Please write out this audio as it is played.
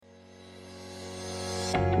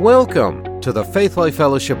Welcome to the Faith Life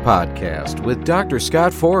Fellowship Podcast with Dr.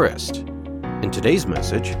 Scott Forrest. In today's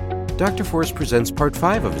message, Dr. Forrest presents part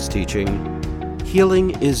 5 of his teaching,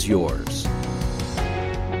 Healing is Yours.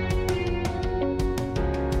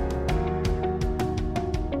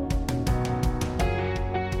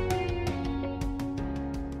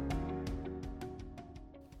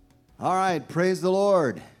 All right, praise the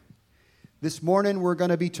Lord. This morning we're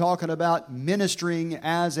going to be talking about ministering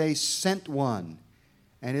as a sent one.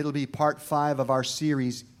 And it'll be part 5 of our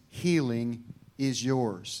series, Healing is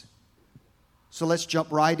Yours. So let's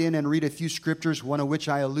jump right in and read a few scriptures, one of which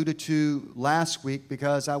I alluded to last week,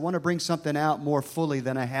 because I want to bring something out more fully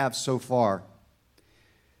than I have so far.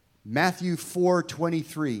 Matthew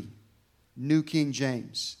 4:23, New King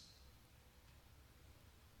James.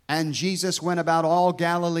 And Jesus went about all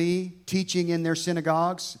Galilee, teaching in their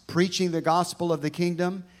synagogues, preaching the gospel of the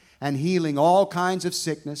kingdom, and healing all kinds of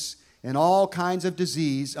sickness and all kinds of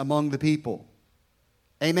disease among the people.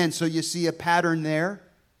 Amen. So you see a pattern there.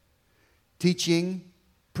 Teaching,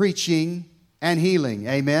 preaching, and healing.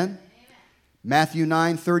 Amen. Matthew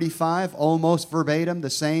 9:35, almost verbatim, the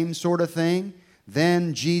same sort of thing.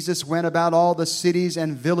 Then Jesus went about all the cities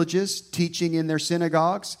and villages, teaching in their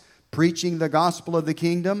synagogues, preaching the gospel of the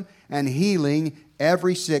kingdom, and healing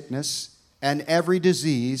every sickness and every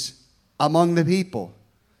disease among the people.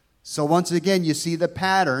 So once again, you see the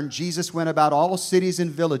pattern. Jesus went about all cities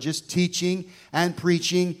and villages, teaching and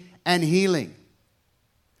preaching and healing.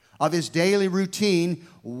 Of his daily routine,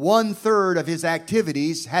 1/3 of his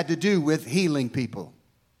activities had to do with healing people.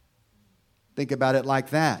 Think about it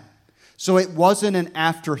like that. So it wasn't an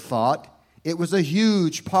afterthought. It was a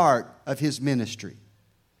huge part of his ministry.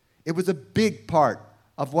 It was a big part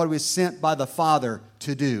of what he was sent by the Father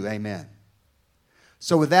to do. Amen.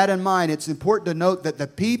 So with that in mind, it's important to note that the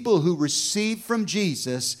people who received from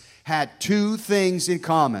Jesus had 2 things in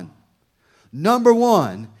common. Number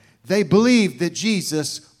 1, they believed that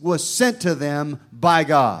Jesus was sent to them by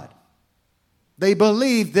God. They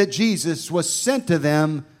believed that Jesus was sent to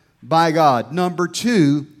them by God. Number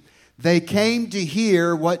 2, they came to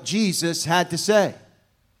hear what Jesus had to say.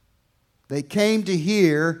 They came to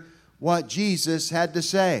hear what Jesus had to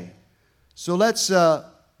say. So let's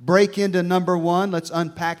break into number 1. Let's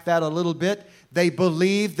unpack that a little bit. They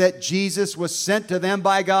believed that Jesus was sent to them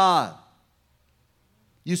by God.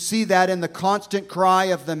 You see that in the constant cry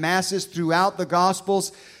of the masses throughout the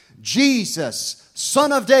Gospels. Jesus,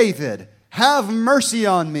 Son of David, have mercy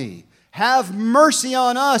on me. Have mercy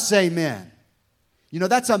on us. Amen. You know,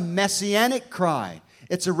 that's a messianic cry.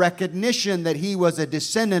 It's a recognition that he was a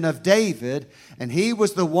descendant of David, and he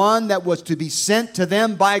was the one that was to be sent to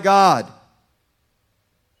them by God.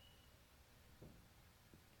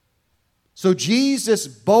 So Jesus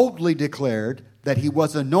boldly declared that he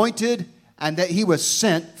was anointed and that he was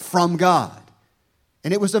sent from God.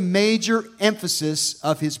 And it was a major emphasis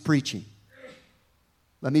of his preaching.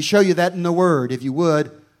 Let me show you that in the Word, if you would.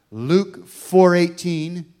 Luke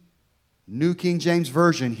 4:18, New King James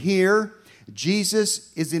Version. Here, Jesus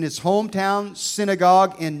is in his hometown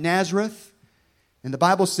synagogue in Nazareth. And the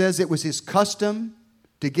Bible says it was his custom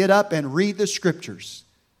to get up and read the Scriptures.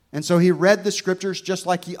 And so he read the Scriptures just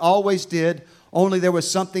like he always did, only there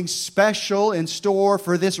was something special in store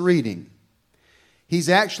for this reading. He's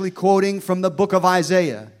actually quoting from the book of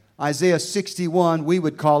Isaiah. Isaiah 61, we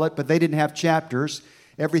would call it, but they didn't have chapters.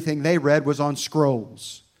 Everything they read was on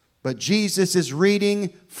scrolls. But Jesus is reading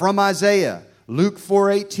from Isaiah, Luke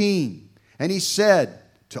 4:18. And he said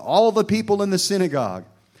to all the people in the synagogue,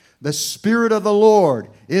 "The Spirit of the Lord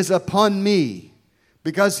is upon me,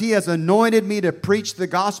 because he has anointed me to preach the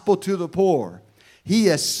gospel to the poor. He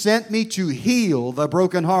has sent me to heal the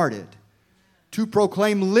brokenhearted, to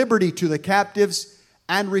proclaim liberty to the captives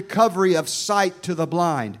and recovery of sight to the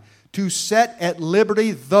blind, to set at liberty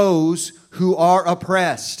those who are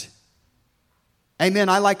oppressed." Amen.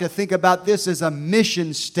 I like to think about this as a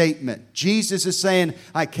mission statement. Jesus is saying,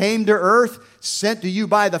 I came to earth, sent to you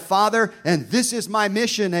by the Father, and this is my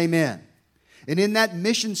mission. Amen. And in that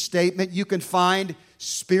mission statement, you can find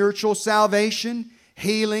spiritual salvation,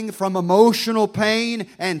 healing from emotional pain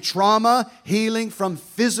and trauma, healing from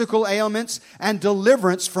physical ailments, and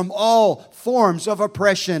deliverance from all forms of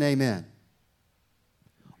oppression. Amen.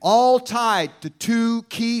 All tied to 2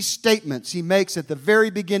 key statements he makes at the very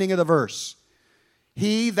beginning of the verse.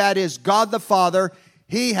 He, that is God the Father,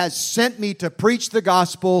 he has sent me to preach the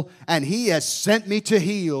gospel, and he has sent me to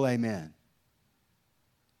heal. Amen.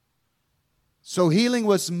 So healing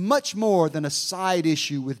was much more than a side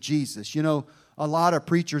issue with Jesus. You know, a lot of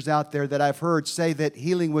preachers out there that I've heard say that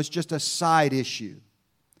healing was just a side issue.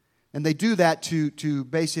 And they do that to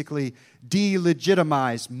basically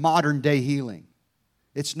delegitimize modern day healing.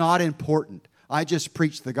 It's not important. I just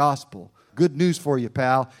preach the gospel. Good news for you,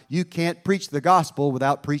 pal. You can't preach the gospel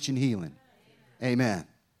without preaching healing. Amen.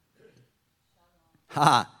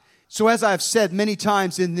 So as I've said many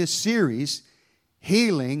times in this series,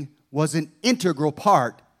 healing was an integral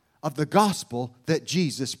part of the gospel that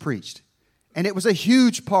Jesus preached. And it was a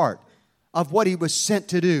huge part of what He was sent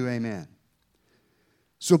to do. Amen.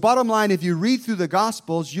 So bottom line, if you read through the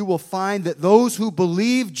Gospels, you will find that those who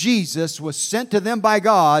believed Jesus was sent to them by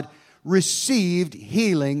God received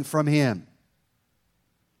healing from Him.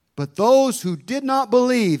 But those who did not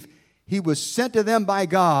believe He was sent to them by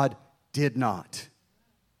God did not.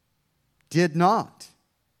 Did not.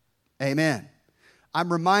 Amen.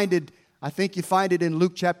 I'm reminded, I think you find it in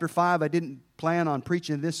Luke chapter 5. I didn't plan on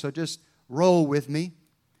preaching this, so just roll with me.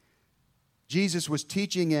 Jesus was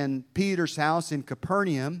teaching in Peter's house in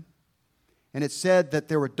Capernaum, and it said that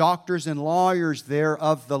there were doctors and lawyers there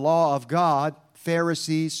of the law of God,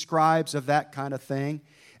 Pharisees, scribes of that kind of thing.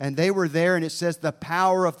 And they were there, and it says the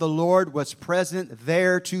power of the Lord was present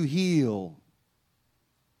there to heal.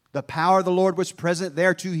 The power of the Lord was present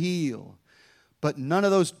there to heal. But none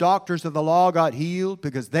of those doctors of the law got healed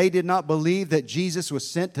because they did not believe that Jesus was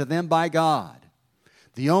sent to them by God.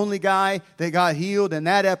 The only guy that got healed in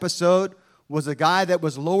that episode was a guy that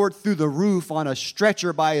was lowered through the roof on a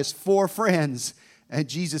stretcher by his 4 friends. And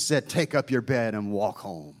Jesus said, "Take up your bed and walk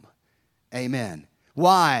home." Amen.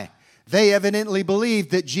 Why? They evidently believed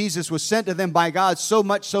that Jesus was sent to them by God, so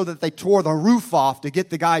much so that they tore the roof off to get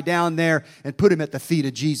the guy down there and put him at the feet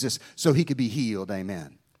of Jesus so he could be healed.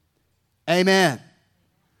 Amen. Amen.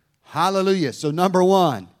 Hallelujah. So number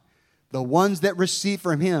 1, the ones that received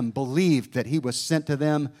from Him believed that He was sent to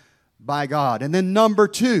them by God. And then number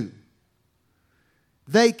 2,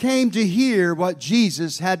 they came to hear what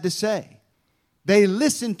Jesus had to say. They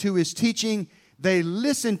listened to His teaching, they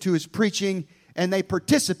listened to His preaching, and they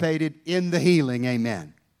participated in the healing.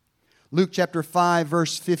 Amen. Luke chapter 5,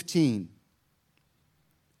 verse 15.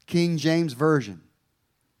 King James Version.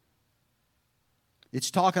 It's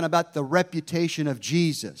talking about the reputation of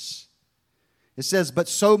Jesus. It says, "But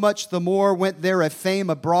so much the more went there a fame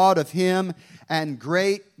abroad of Him, and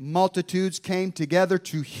great multitudes came together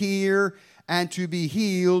to hear and to be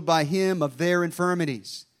healed by Him of their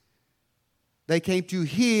infirmities." They came to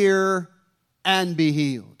hear and be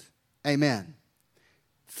healed. Amen.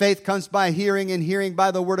 Faith comes by hearing, and hearing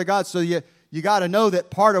by the Word of God. So you got to know that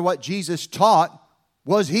part of what Jesus taught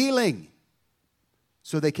was healing.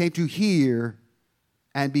 So they came to hear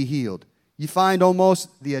and be healed. You find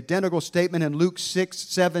almost the identical statement in Luke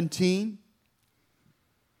 6:17.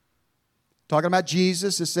 Talking about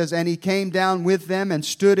Jesus, it says, "And He came down with them and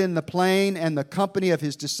stood in the plain, and the company of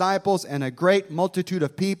His disciples and a great multitude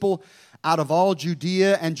of people out of all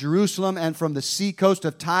Judea and Jerusalem and from the seacoast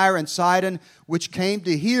of Tyre and Sidon, which came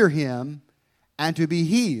to hear Him and to be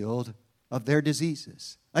healed of their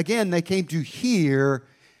diseases." Again, they came to hear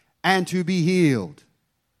and to be healed.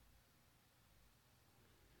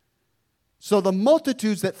 So the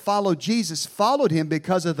multitudes that followed Jesus followed Him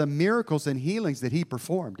because of the miracles and healings that He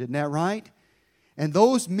performed. Isn't that right? And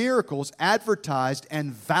those miracles advertised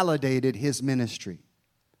and validated His ministry.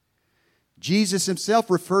 Jesus Himself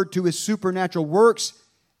referred to His supernatural works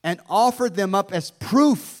and offered them up as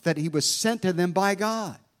proof that He was sent to them by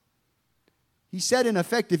God. He said, in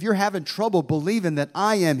effect, if you're having trouble believing that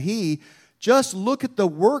I am He, just look at the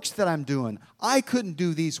works that I'm doing. I couldn't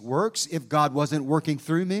do these works if God wasn't working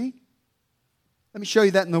through me. Let me show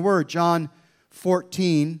you that in the Word. John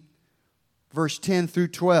 14, verse 10 through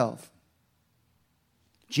 12.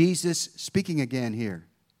 Jesus speaking again here.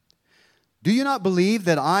 "Do you not believe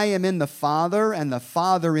that I am in the Father and the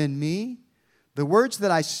Father in me? The words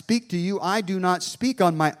that I speak to you, I do not speak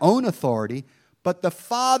on my own authority, but the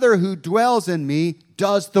Father who dwells in me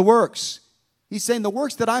does the works." He's saying the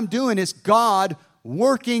works that I'm doing is God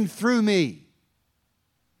working through me.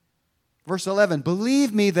 Verse 11,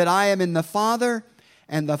 "Believe me that I am in the Father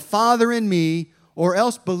and the Father in me, or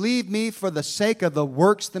else believe me for the sake of the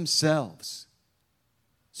works themselves."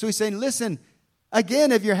 So He's saying, listen,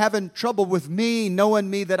 again, if you're having trouble with me,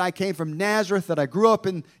 knowing me that I came from Nazareth, that I grew up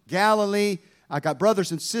in Galilee, I got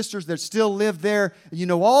brothers and sisters that still live there, you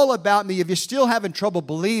know all about me. If you're still having trouble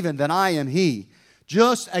believing that I am He,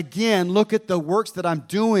 just again look at the works that I'm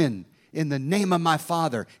doing in the name of my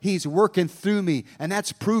Father. He's working through me, and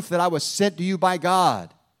that's proof that I was sent to you by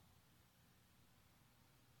God.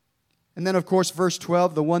 And then, of course, verse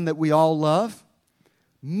 12, the one that we all love.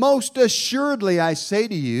 "Most assuredly, I say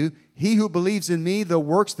to you, he who believes in me, the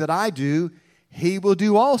works that I do, he will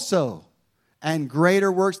do also. and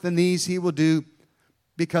greater works than these he will do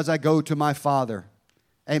because I go to my Father.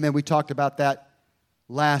 Amen. We talked about that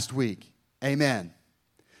last week. Amen.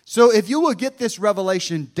 So if you will get this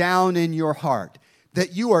revelation down in your heart,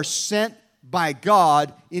 that you are sent by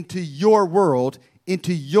God into your world,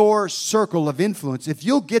 into your circle of influence, if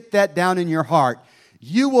you'll get that down in your heart,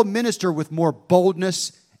 you will minister with more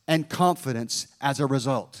boldness and confidence as a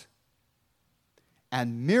result.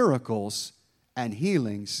 And miracles and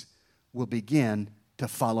healings will begin to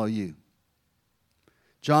follow you.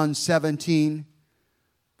 John 17,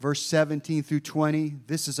 verse 17 through 20,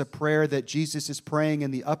 this is a prayer that Jesus is praying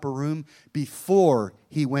in the upper room before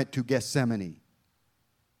he went to Gethsemane.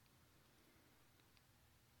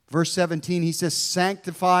 Verse 17, he says,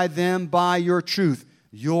 sanctify them by your truth.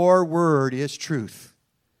 Your word is truth.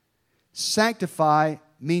 Sanctify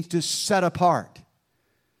means to set apart.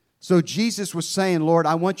 So Jesus was saying, Lord,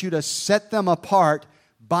 I want you to set them apart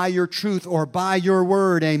by your truth or by your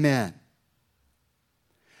word. Amen.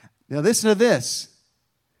 Now listen to this.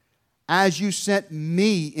 As you sent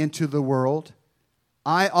me into the world,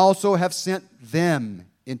 I also have sent them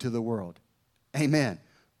into the world. Amen.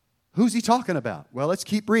 Who's he talking about? Well, let's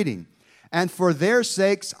keep reading. And for their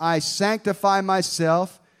sakes I sanctify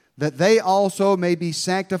myself, that they also may be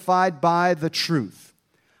sanctified by the truth.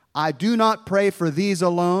 I do not pray for these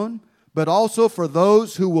alone, but also for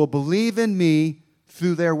those who will believe in me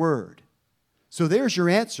through their word. So there's your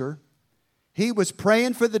answer. He was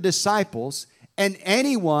praying for the disciples and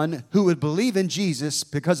anyone who would believe in Jesus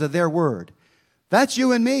because of their word. That's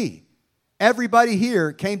you and me. Everybody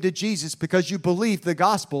here came to Jesus because you believed the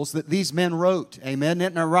Gospels that these men wrote. Amen?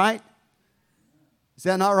 Isn't that right? Is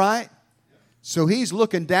that not right? So he's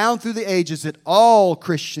looking down through the ages at all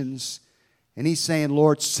Christians, and he's saying,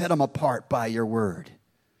 Lord, set them apart by your word.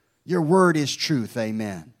 Your word is truth.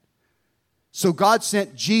 Amen. So God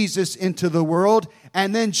sent Jesus into the world,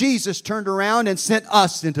 and then Jesus turned around and sent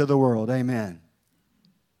us into the world. Amen.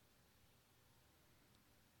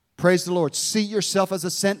 Praise the Lord. See yourself as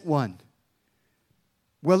a sent one.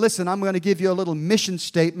 Well, listen, I'm going to give you a little mission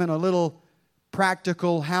statement, a little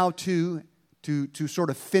practical how-to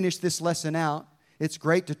sort of finish this lesson out. It's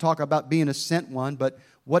great to talk about being a sent one, but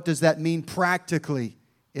what does that mean practically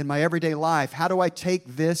in my everyday life? How do I take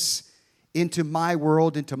this into my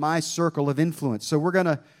world, into my circle of influence? So we're going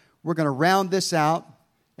to round this out,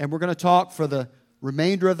 and we're going to talk for the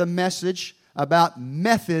remainder of the message about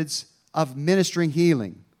methods of ministering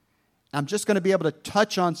healing. I'm just going to be able to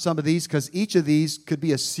touch on some of these because each of these could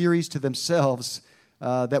be a series to themselves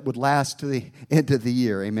that would last to the end of the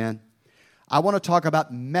year. Amen. I want to talk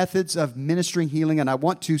about methods of ministering healing, and I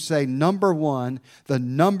want to say, number one, the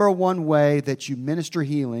number one way that you minister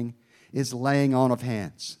healing is laying on of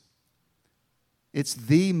hands. It's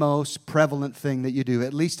the most prevalent thing that you do,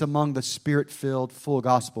 at least among the Spirit-filled, full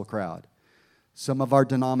gospel crowd. Some of our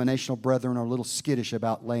denominational brethren are a little skittish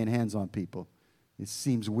about laying hands on people. It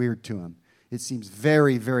seems weird to them. It seems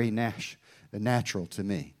very, very natural to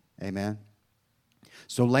me. Amen?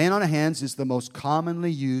 So laying on of hands is the most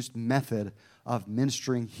commonly used method of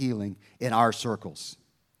ministering healing in our circles.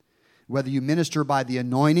 Whether you minister by the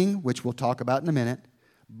anointing, which we'll talk about in a minute,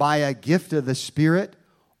 by a gift of the Spirit,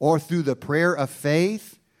 or through the prayer of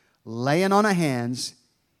faith, laying on of hands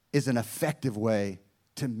is an effective way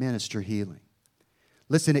to minister healing.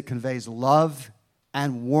 Listen, it conveys love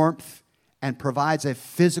and warmth and provides a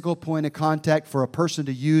physical point of contact for a person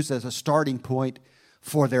to use as a starting point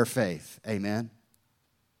for their faith. Amen.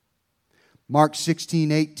 Mark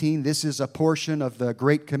 16:18, this is a portion of the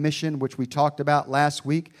Great Commission, which we talked about last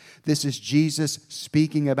week. This is Jesus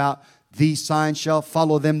speaking about these signs shall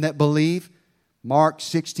follow them that believe. Mark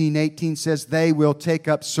 16:18 says, they will take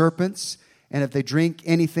up serpents, and if they drink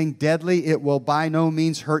anything deadly, it will by no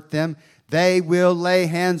means hurt them. They will lay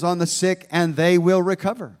hands on the sick, and they will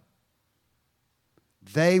recover.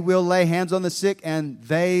 They will lay hands on the sick, and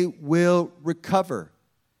they will recover.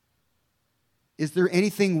 Is there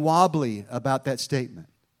anything wobbly about that statement?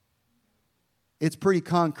 It's pretty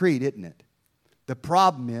concrete, isn't it? The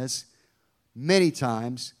problem is, many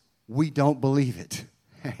times, we don't believe it.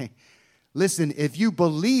 Listen, if you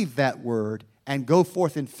believe that word and go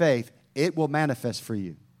forth in faith, it will manifest for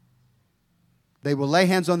you. They will lay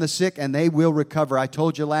hands on the sick and they will recover. I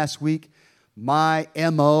told you last week, my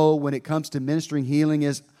MO when it comes to ministering healing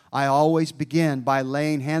is I always begin by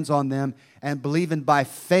laying hands on them and believing by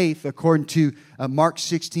faith, according to Mark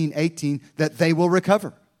 16:18, that they will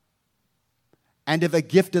recover. And if a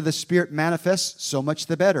gift of the Spirit manifests, so much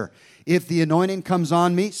the better. If the anointing comes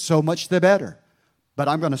on me, so much the better. But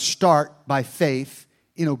I'm going to start by faith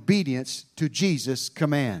in obedience to Jesus'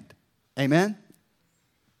 command. Amen?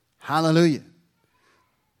 Hallelujah.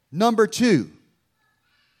 Number two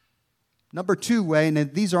way,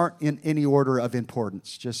 and these aren't in any order of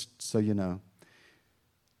importance, just so you know.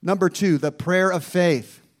 Number two, the prayer of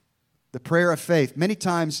faith. The prayer of faith. Many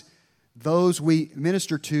times, those we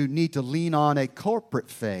minister to need to lean on a corporate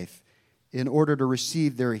faith in order to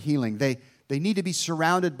receive their healing. They need to be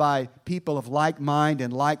surrounded by people of like mind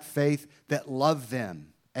and like faith that love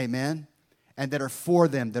them. Amen? And that are for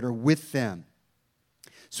them, that are with them.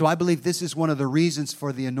 So I believe this is one of the reasons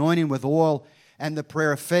for the anointing with oil and the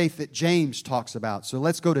prayer of faith that James talks about. So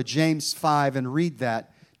let's go to James 5 and read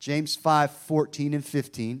that. James 5, 14 and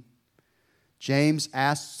 15. James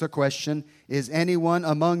asks a question, is anyone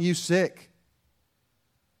among you sick?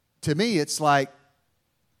 To me, it's like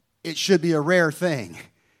it should be a rare thing.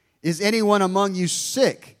 Is anyone among you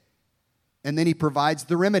sick? And then he provides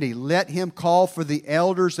the remedy. Let him call for the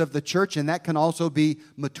elders of the church, and that can also be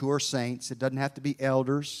mature saints. It doesn't have to be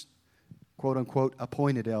elders, quote unquote,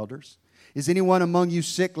 appointed elders. Is anyone among you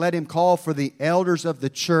sick? Let him call for the elders of the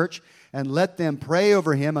church, and let them pray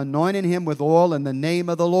over him, anointing him with oil in the name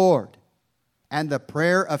of the Lord. And the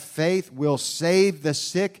prayer of faith will save the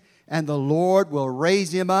sick, and the Lord will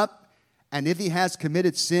raise him up. And if he has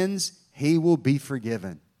committed sins, he will be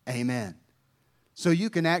forgiven. Amen. So you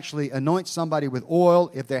can actually anoint somebody with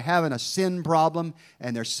oil if they're having a sin problem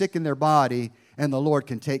and they're sick in their body, and the Lord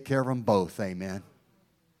can take care of them both. Amen.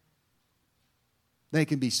 They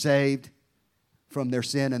can be saved from their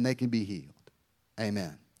sin and they can be healed.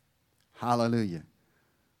 Amen. Hallelujah.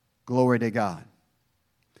 Glory to God.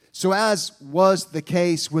 So as was the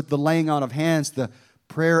case with the laying on of hands, the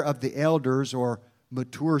prayer of the elders or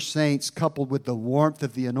mature saints coupled with the warmth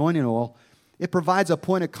of the anointing oil, it provides a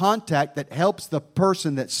point of contact that helps the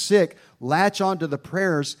person that's sick latch onto the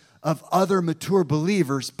prayers of other mature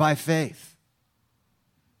believers by faith.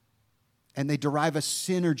 And they derive a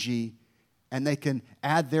synergy, and they can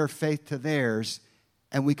add their faith to theirs,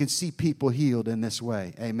 and we can see people healed in this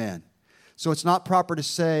way. Amen. So it's not proper to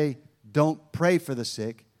say, don't pray for the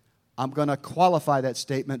sick. I'm going to qualify that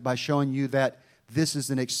statement by showing you that this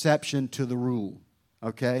is an exception to the rule.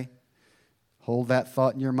 Okay? Hold that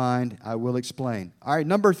thought in your mind. I will explain. All right,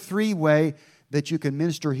 number 3 way that you can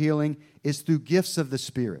minister healing is through gifts of the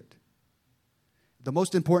Spirit. The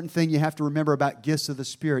most important thing you have to remember about gifts of the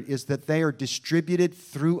Spirit is that they are distributed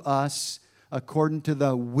through us according to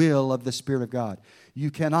the will of the Spirit of God.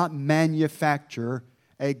 You cannot manufacture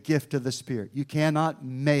a gift of the Spirit. You cannot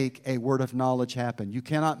make a word of knowledge happen. You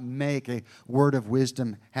cannot make a word of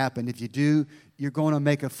wisdom happen. If you do, you're going to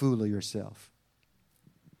make a fool of yourself.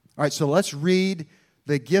 All right, so let's read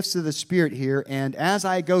the gifts of the Spirit here. And as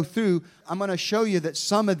I go through, I'm going to show you that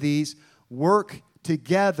some of these work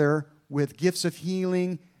together with gifts of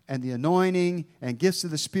healing and the anointing and gifts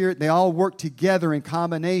of the Spirit. They all work together in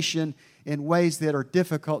combination in ways that are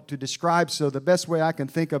difficult to describe. So the best way I can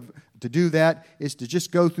think of to do that is to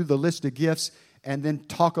just go through the list of gifts and then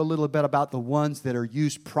talk a little bit about the ones that are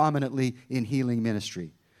used prominently in healing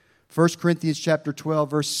ministry. 1 Corinthians chapter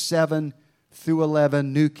 12, verse 7 through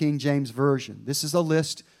 11, New King James Version. This is a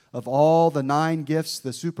list of all the 9 gifts,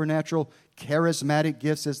 the supernatural, charismatic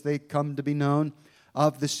gifts as they come to be known,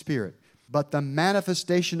 of the Spirit. But the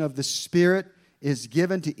manifestation of the Spirit is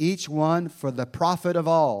given to each one for the profit of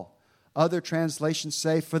all. Other translations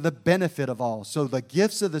say for the benefit of all. So the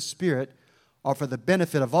gifts of the Spirit are for the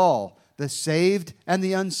benefit of all, the saved and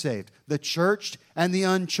the unsaved, the churched and the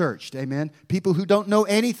unchurched. Amen. People who don't know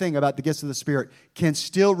anything about the gifts of the Spirit can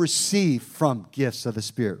still receive from gifts of the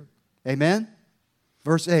Spirit. Amen.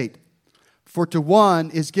 Verse 8. For to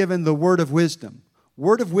one is given the word of wisdom.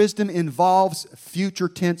 Word of wisdom involves future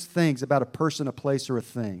tense things about a person, a place, or a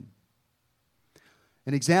thing.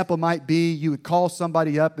 An example might be you would call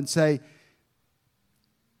somebody up and say,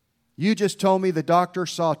 you just told me the doctor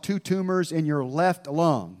saw 2 tumors in your left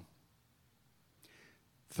lung.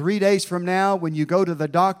 3 days from now, when you go to the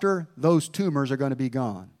doctor, those tumors are going to be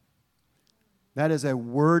gone. That is a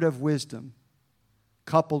word of wisdom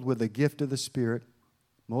coupled with a gift of the Spirit,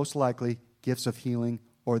 most likely gifts of healing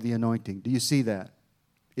or the anointing. Do you see that?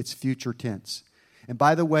 It's future tense. And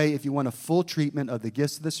by the way, if you want a full treatment of the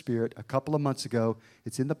gifts of the Spirit, a couple of months ago,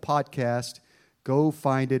 it's in the podcast. Go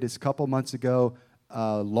find it. It's a couple of months ago,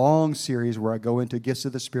 a long series where I go into gifts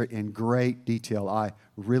of the Spirit in great detail. I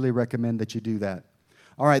really recommend that you do that.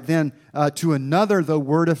 All right, then to another, the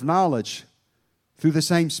word of knowledge through the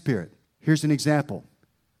same Spirit. Here's an example.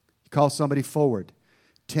 You call somebody forward.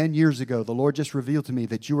 10 years ago, the Lord just revealed to me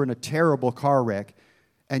that you were in a terrible car wreck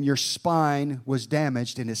and your spine was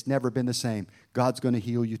damaged and it's never been the same. God's going to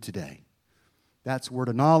heal you today. That's word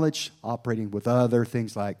of knowledge operating with other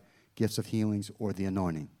things like gifts of healings or the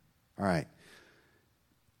anointing. All right.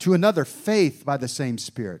 To another, faith by the same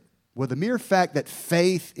Spirit. Well, the mere fact that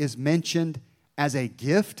faith is mentioned as a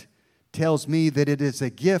gift tells me that it is a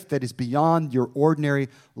gift that is beyond your ordinary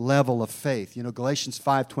level of faith. You know, Galatians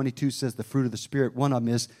 5:22 says the fruit of the Spirit, one of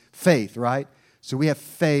them is faith, right? So we have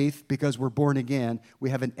faith because we're born again. We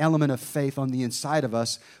have an element of faith on the inside of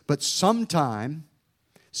us. But sometimes,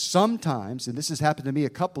 and this has happened to me a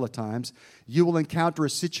couple of times, you will encounter a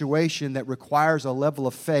situation that requires a level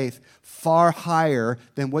of faith far higher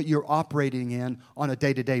than what you're operating in on a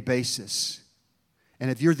day-to-day basis. And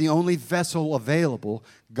if you're the only vessel available,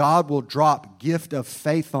 God will drop gift of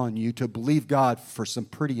faith on you to believe God for some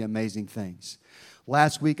pretty amazing things.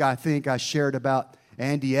 Last week, I think I shared about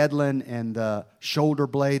Andy Edlin and the shoulder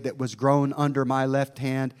blade that was grown under my left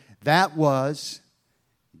hand. That was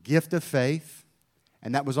gift of faith,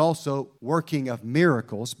 and that was also working of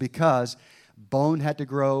miracles because bone had to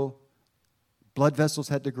grow, blood vessels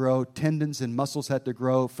had to grow, tendons and muscles had to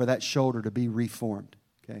grow for that shoulder to be reformed.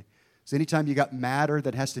 Okay? So anytime you got matter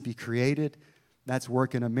that has to be created, that's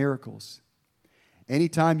working of miracles.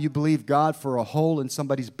 Anytime you believe God for a hole in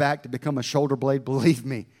somebody's back to become a shoulder blade, believe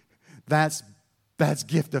me, that's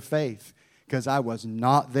gift of faith, because I was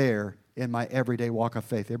not there in my everyday walk of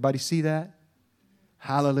faith. Everybody see that?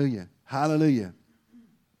 Hallelujah. Hallelujah.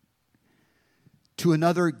 To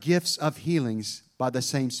another, gifts of healings by the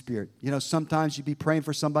same Spirit. You know, sometimes you be praying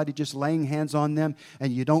for somebody, just laying hands on them,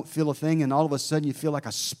 and you don't feel a thing, and all of a sudden you feel like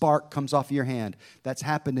a spark comes off your hand. That's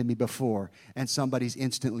happened to me before, and somebody's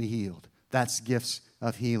instantly healed. That's gifts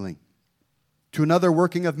of healing. To another,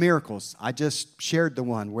 working of miracles. I just shared the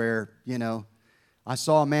one where, you know, I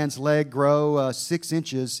saw a man's leg grow 6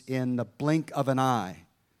 inches in the blink of an eye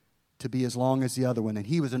to be as long as the other one. And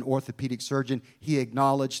he was an orthopedic surgeon. He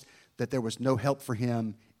acknowledged that there was no help for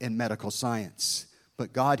him in medical science.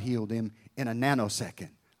 But God healed him in a nanosecond.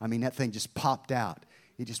 I mean, that thing just popped out.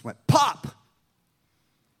 He just went, pop!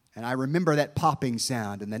 And I remember that popping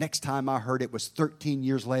sound. And the next time I heard it was 13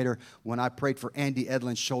 years later when I prayed for Andy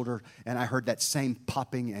Edlin's shoulder, and I heard that same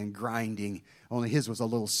popping and grinding, only his was a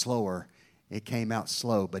little slower. It came out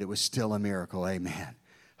slow, but it was still a miracle. Amen.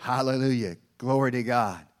 Hallelujah. Glory to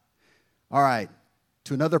God. All right.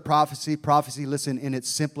 To another prophecy. Prophecy, listen, in its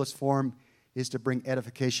simplest form is to bring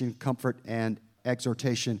edification, comfort, and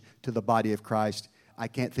exhortation to the body of Christ. I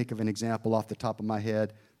can't think of an example off the top of my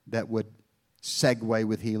head that would segue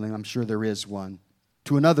with healing. I'm sure there is one.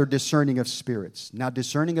 To another, discerning of spirits. Now,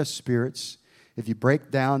 discerning of spirits, if you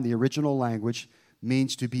break down the original language,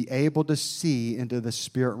 means to be able to see into the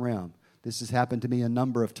spirit realm. This has happened to me a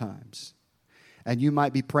number of times. And you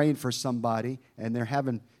might be praying for somebody, and you're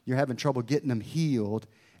having trouble getting them healed,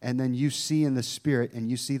 and then you see in the spirit, and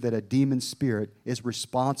you see that a demon spirit is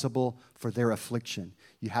responsible for their affliction.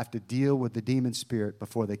 You have to deal with the demon spirit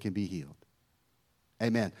before they can be healed.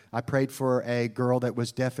 Amen. I prayed for a girl that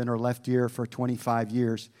was deaf in her left ear for 25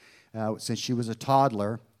 years since she was a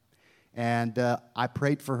toddler. And I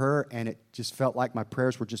prayed for her, and it just felt like my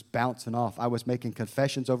prayers were just bouncing off. I was making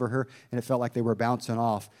confessions over her, and it felt like they were bouncing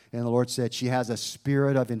off. And the Lord said, she has a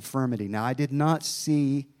spirit of infirmity. Now, I did not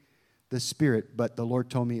see the spirit, but the Lord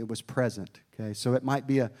told me it was present. Okay, so it might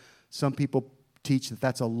be some people teach that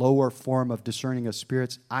that's a lower form of discerning of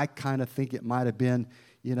spirits. I kind of think it might have been,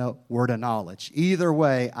 word of knowledge. Either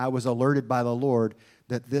way, I was alerted by the Lord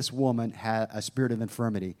that this woman had a spirit of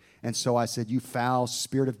infirmity. And so I said, you foul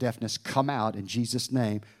spirit of deafness, come out in Jesus'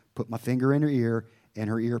 name. Put my finger in her ear, and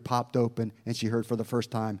her ear popped open, and she heard for the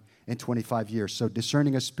first time in 25 years. So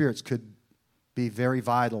discerning of spirits could be very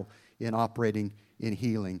vital in operating in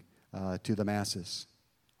healing to the masses.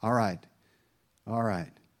 All right.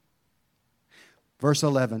 Verse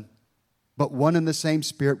 11, but one and the same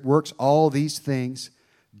Spirit works all these things,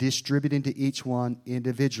 distributing to each one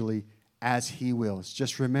individually as He wills.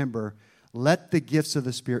 Just remember, let the gifts of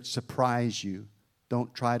the Spirit surprise you.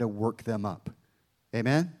 Don't try to work them up.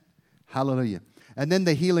 Amen? Hallelujah. And then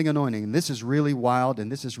the healing anointing. And this is really wild, and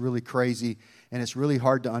this is really crazy, and it's really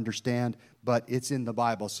hard to understand, but it's in the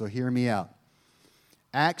Bible, so hear me out.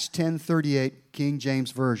 Acts 10:38, King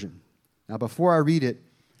James Version. Now, before I read it,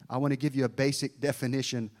 I want to give you a basic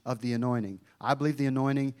definition of the anointing. I believe the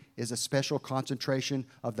anointing is a special concentration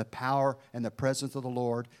of the power and the presence of the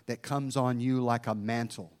Lord that comes on you like a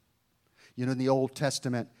mantle. In the Old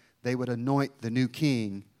Testament, they would anoint the new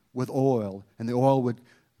king with oil, and the oil would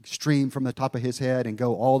stream from the top of his head and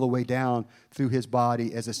go all the way down through his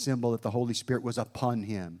body as a symbol that the Holy Spirit was upon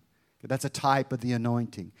him. That's a type of the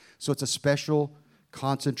anointing. So it's a special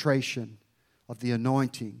concentration of the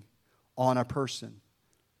anointing on a person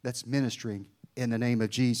that's ministering in the name of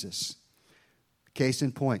Jesus. Case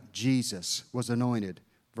in point, Jesus was anointed.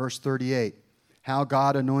 Verse 38, how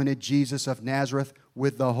God anointed Jesus of Nazareth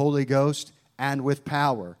with the Holy Ghost and with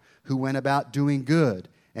power, who went about doing good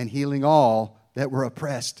and healing all that were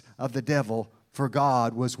oppressed of the devil, for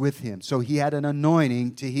God was with him. So he had an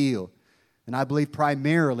anointing to heal. And I believe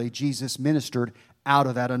primarily Jesus ministered out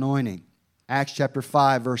of that anointing. Acts chapter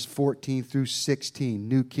 5, verse 14 through 16,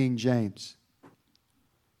 New King James.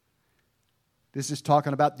 This is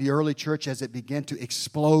talking about the early church as it began to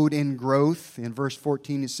explode in growth. In verse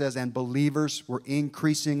 14 it says, "And believers were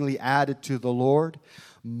increasingly added to the Lord,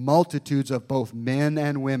 multitudes of both men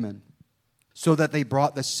and women, so that they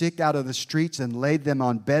brought the sick out of the streets and laid them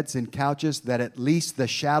on beds and couches, that at least the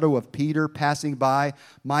shadow of Peter passing by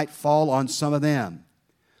might fall on some of them.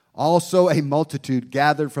 Also a multitude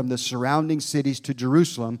gathered from the surrounding cities to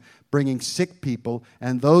Jerusalem, bringing sick people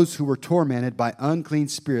and those who were tormented by unclean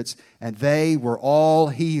spirits, and they were all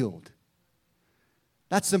healed."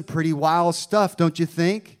 That's some pretty wild stuff, don't you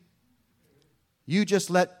think? You just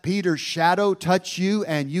let Peter's shadow touch you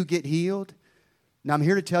and you get healed? Now I'm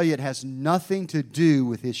here to tell you it has nothing to do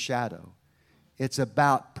with his shadow. It's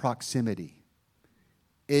about proximity.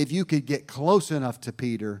 If you could get close enough to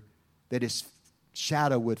Peter that his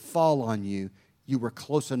shadow would fall on you, you were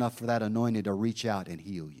close enough for that anointing to reach out and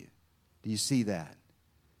heal you. Do you see that?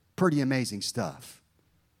 Pretty amazing stuff.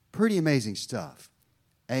 Pretty amazing stuff.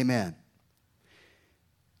 Amen.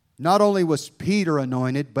 Not only was Peter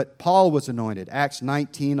anointed, but Paul was anointed. Acts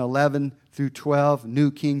 19:11 through 12,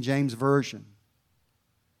 New King James Version.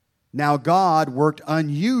 "Now God worked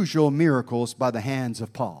unusual miracles by the hands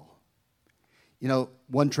of Paul." You know,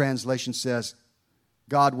 one translation says,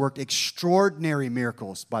 God worked extraordinary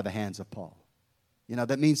miracles by the hands of Paul. You know,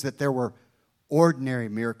 that means that there were ordinary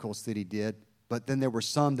miracles that he did, but then there were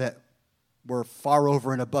some that were far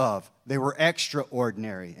over and above. They were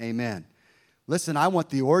extraordinary. Amen. Listen, I want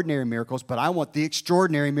the ordinary miracles, but I want the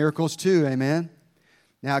extraordinary miracles too. Amen.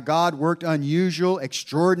 Now, God worked unusual,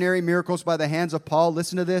 extraordinary miracles by the hands of Paul.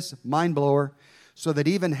 Listen to this, mind blower. "So that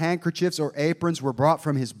even handkerchiefs or aprons were brought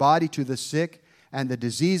from his body to the sick, and the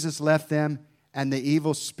diseases left them, and the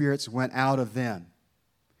evil spirits went out of them."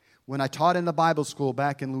 When I taught in the Bible school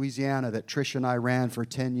back in Louisiana that Trish and I ran for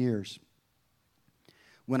 10 years,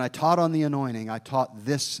 when I taught on the anointing, I taught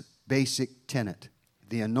this basic tenet.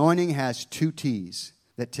 The anointing has 2 T's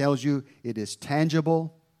that tells you it is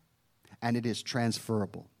tangible and it is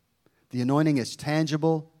transferable. The anointing is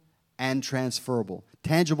tangible and transferable.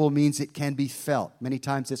 Tangible means it can be felt. Many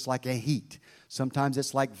times it's like a heat. Sometimes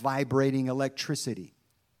it's like vibrating electricity.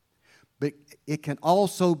 But it can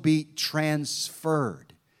also be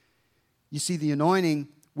transferred. You see, the anointing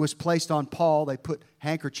was placed on Paul. They put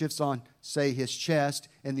handkerchiefs on, say, his chest,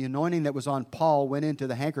 and the anointing that was on Paul went into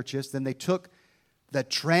the handkerchiefs. Then they took the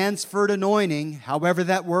transferred anointing, however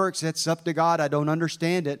that works, it's up to God. I don't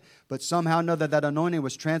understand it. But somehow or another, that anointing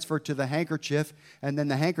was transferred to the handkerchief, and then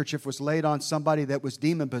the handkerchief was laid on somebody that was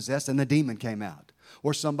demon-possessed, and the demon came out.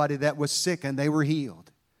 Or somebody that was sick, and they were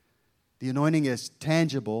healed. The anointing is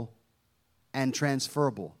tangible and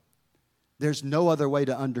transferable. There's no other way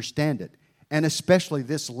to understand it. And especially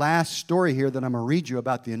this last story here that I'm going to read you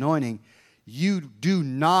about the anointing, you do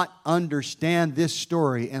not understand this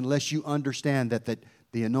story unless you understand that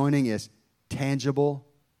the anointing is tangible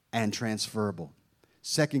and transferable.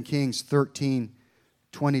 2 Kings 13,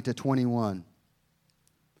 20 to 21,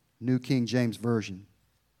 New King James Version.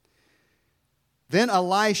 "Then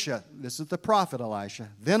Elisha," this is the prophet Elisha,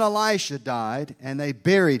 "then Elisha died, and they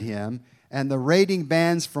buried him, and the raiding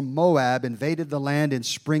bands from Moab invaded the land in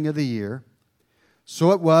spring of the year.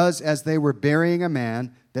 So it was, as they were burying a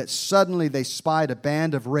man, that suddenly they spied a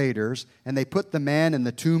band of raiders, and they put the man in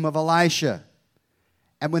the tomb of Elisha.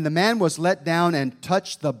 And when the man was let down and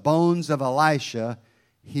touched the bones of Elisha,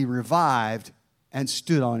 he revived and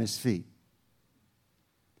stood on his feet."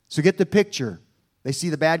 So get the picture. They see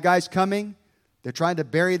the bad guys coming. They're trying to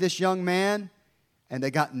bury this young man, and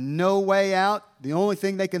they got no way out. The only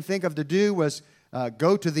thing they can think of to do was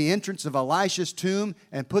go to the entrance of Elisha's tomb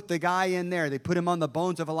and put the guy in there. They put him on the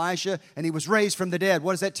bones of Elisha, and he was raised from the dead.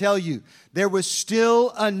 What does that tell you? There was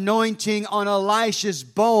still anointing on Elisha's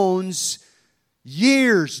bones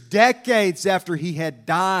years, decades after he had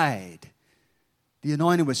died. The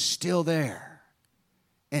anointing was still there,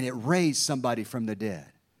 and it raised somebody from the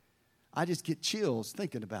dead. I just get chills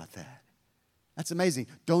thinking about that. That's amazing.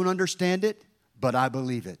 Don't understand it, but I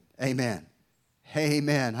believe it. Amen.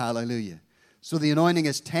 Amen. Hallelujah. So the anointing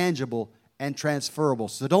is tangible and transferable.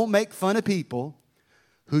 So don't make fun of people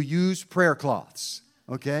who use prayer cloths,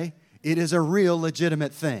 okay? It is a real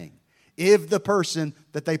legitimate thing. If the person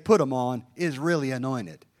that they put them on is really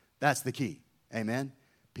anointed. That's the key. Amen?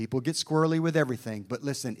 People get squirrely with everything, but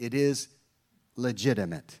listen, it is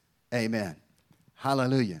legitimate. Amen.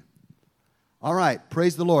 Hallelujah. All right,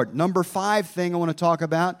 praise the Lord. Number 5 thing I want to talk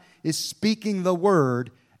about is speaking the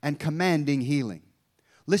word and commanding healing.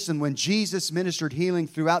 Listen, when Jesus ministered healing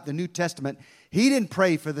throughout the New Testament, He didn't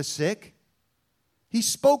pray for the sick. He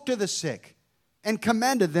spoke to the sick and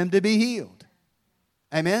commanded them to be healed.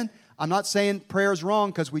 Amen? I'm not saying prayer is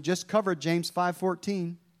wrong because we just covered James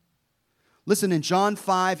 5:14. Listen, in John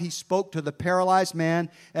 5, He spoke to the paralyzed man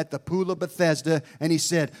at the pool of Bethesda, and He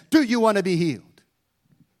said, "Do you want to be healed?"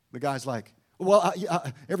 The guy's like, "Well,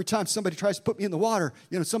 every time somebody tries to put me in the water,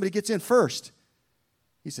 somebody gets in first."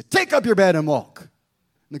 He said, "Take up your bed and walk."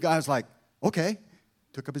 And the guy's like, "Okay."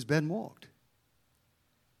 Took up his bed and walked.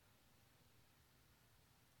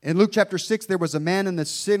 In Luke chapter 6, there was a man in the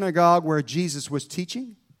synagogue where Jesus was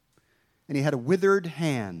teaching, and he had a withered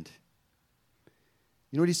hand.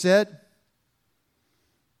 You know what he said?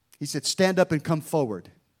 He said, "Stand up and come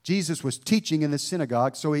forward." Jesus was teaching in the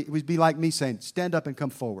synagogue, so it would be like me saying, "Stand up and come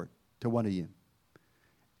forward to one of you."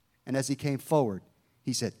 And as he came forward,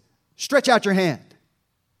 he said, "Stretch out your hand."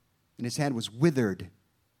 And his hand was withered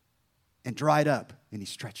and dried up, and he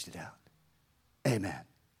stretched it out. Amen.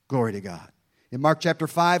 Glory to God. In Mark chapter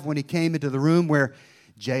 5, when he came into the room where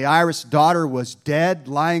Jairus' daughter was dead,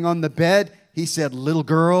 lying on the bed, he said, "Little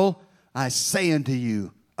girl, I say unto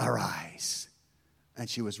you, arise." And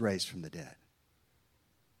she was raised from the dead.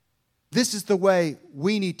 This is the way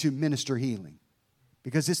we need to minister healing,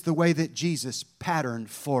 because it's the way that Jesus patterned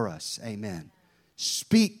for us. Amen.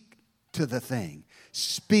 Speak to the thing.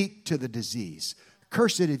 Speak to the disease.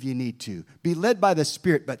 Curse it if you need to. Be led by the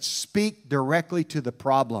Spirit, but speak directly to the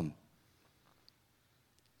problem.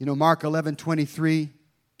 Mark 11:23,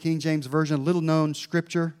 King James Version, little known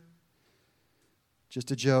scripture. Just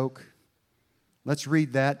a joke. Let's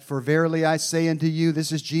read that. "For verily I say unto you,"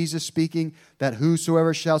 this is Jesus speaking, "that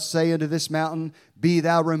whosoever shall say unto this mountain, Be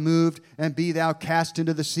thou removed, and be thou cast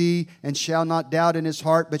into the sea, and shall not doubt in his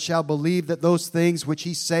heart, but shall believe that those things which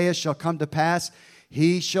he saith shall come to pass,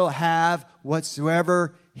 he shall have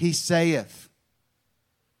whatsoever he saith."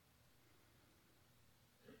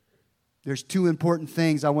 There's 2 important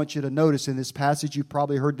things I want you to notice in this passage. You've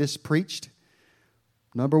probably heard this preached.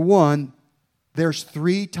 Number 1, there's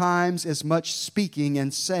 3 times as much speaking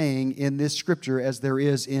and saying in this scripture as there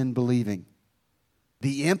is in believing.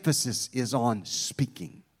 The emphasis is on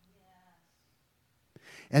speaking.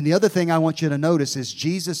 And the other thing I want you to notice is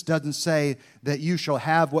Jesus doesn't say that you shall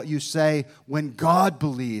have what you say when God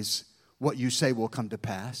believes what you say will come to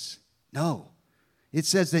pass. No. It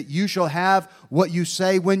says that you shall have what you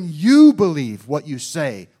say when you believe what you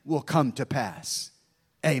say will come to pass.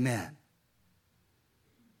 Amen.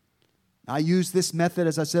 I use this method,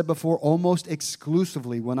 as I said before, almost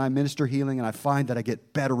exclusively when I minister healing, and I find that I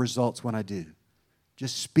get better results when I do.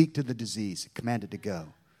 Just speak to the disease, command it to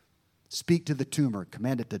go. Speak to the tumor,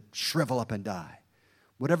 command it to shrivel up and die.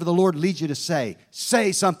 Whatever the Lord leads you to say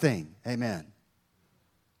something. Amen.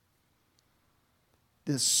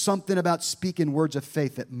 There's something about speaking words of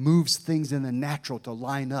faith that moves things in the natural to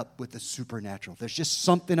line up with the supernatural. There's just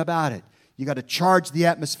something about it. You got to charge the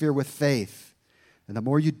atmosphere with faith. And the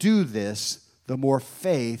more you do this, the more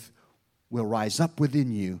faith will rise up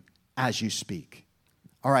within you as you speak.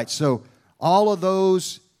 All right, so all of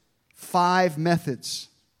those 5 methods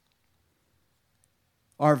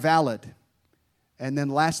are valid. And then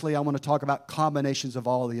lastly, I want to talk about combinations of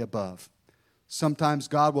all of the above. Sometimes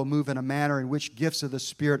God will move in a manner in which gifts of the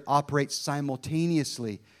Spirit operate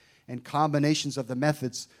simultaneously, and combinations of the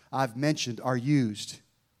methods I've mentioned are used.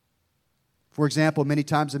 For example, many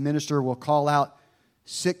times a minister will call out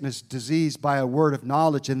sickness, disease by a word of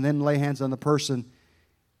knowledge and then lay hands on the person,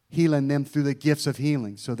 healing them through the gifts of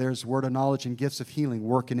healing. So there's word of knowledge and gifts of healing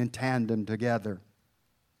working in tandem together.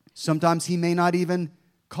 Sometimes He may not even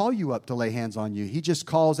call you up to lay hands on you. He just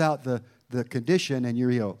calls out the condition and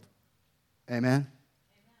you're healed. Amen?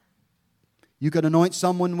 You could anoint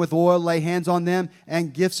someone with oil, lay hands on them,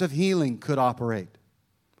 and gifts of healing could operate.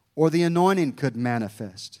 Or the anointing could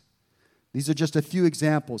manifest. These are just a few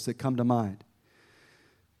examples that come to mind.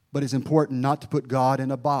 But it's important not to put God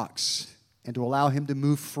in a box and to allow Him to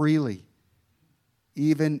move freely,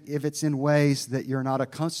 even if it's in ways that you're not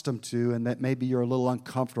accustomed to and that maybe you're a little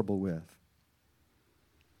uncomfortable with.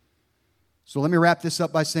 So let me wrap this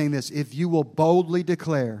up by saying this. If you will boldly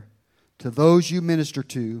declare to those you minister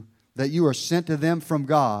to that you are sent to them from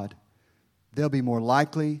God, they'll be more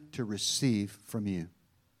likely to receive from you.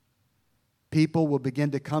 People will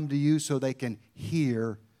begin to come to you so they can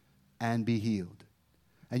hear and be healed.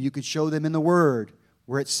 And you can show them in the Word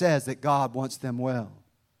where it says that God wants them well.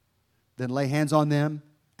 Then lay hands on them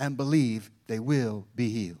and believe they will be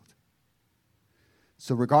healed.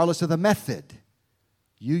 So regardless of the method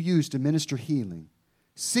you use to minister healing,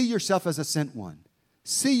 see yourself as a sent one.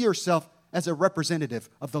 See yourself as a representative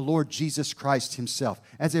of the Lord Jesus Christ himself,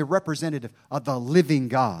 as a representative of the living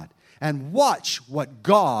God, and watch what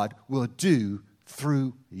God will do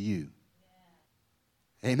through you.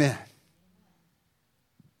 Amen.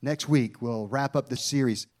 Next week, we'll wrap up the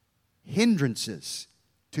series, Hindrances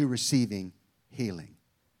to Receiving Healing.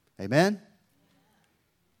 Amen?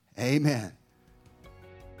 Amen.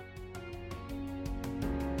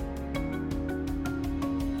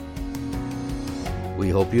 We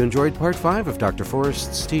hope you enjoyed part 5 of Dr.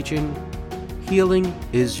 Forrest's teaching, Healing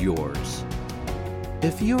is Yours.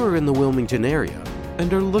 If you are in the Wilmington area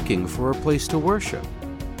and are looking for a place to worship,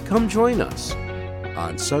 come join us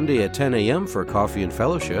on Sunday at 10 a.m. for coffee and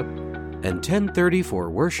fellowship and 10:30 for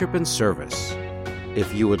worship and service.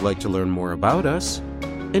 If you would like to learn more about us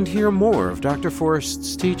and hear more of Dr.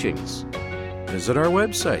 Forrest's teachings, visit our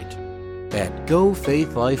website at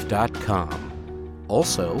gofaithlife.com.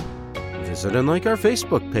 Also, visit and like our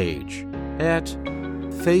Facebook page at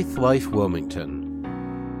Faith Life Wilmington.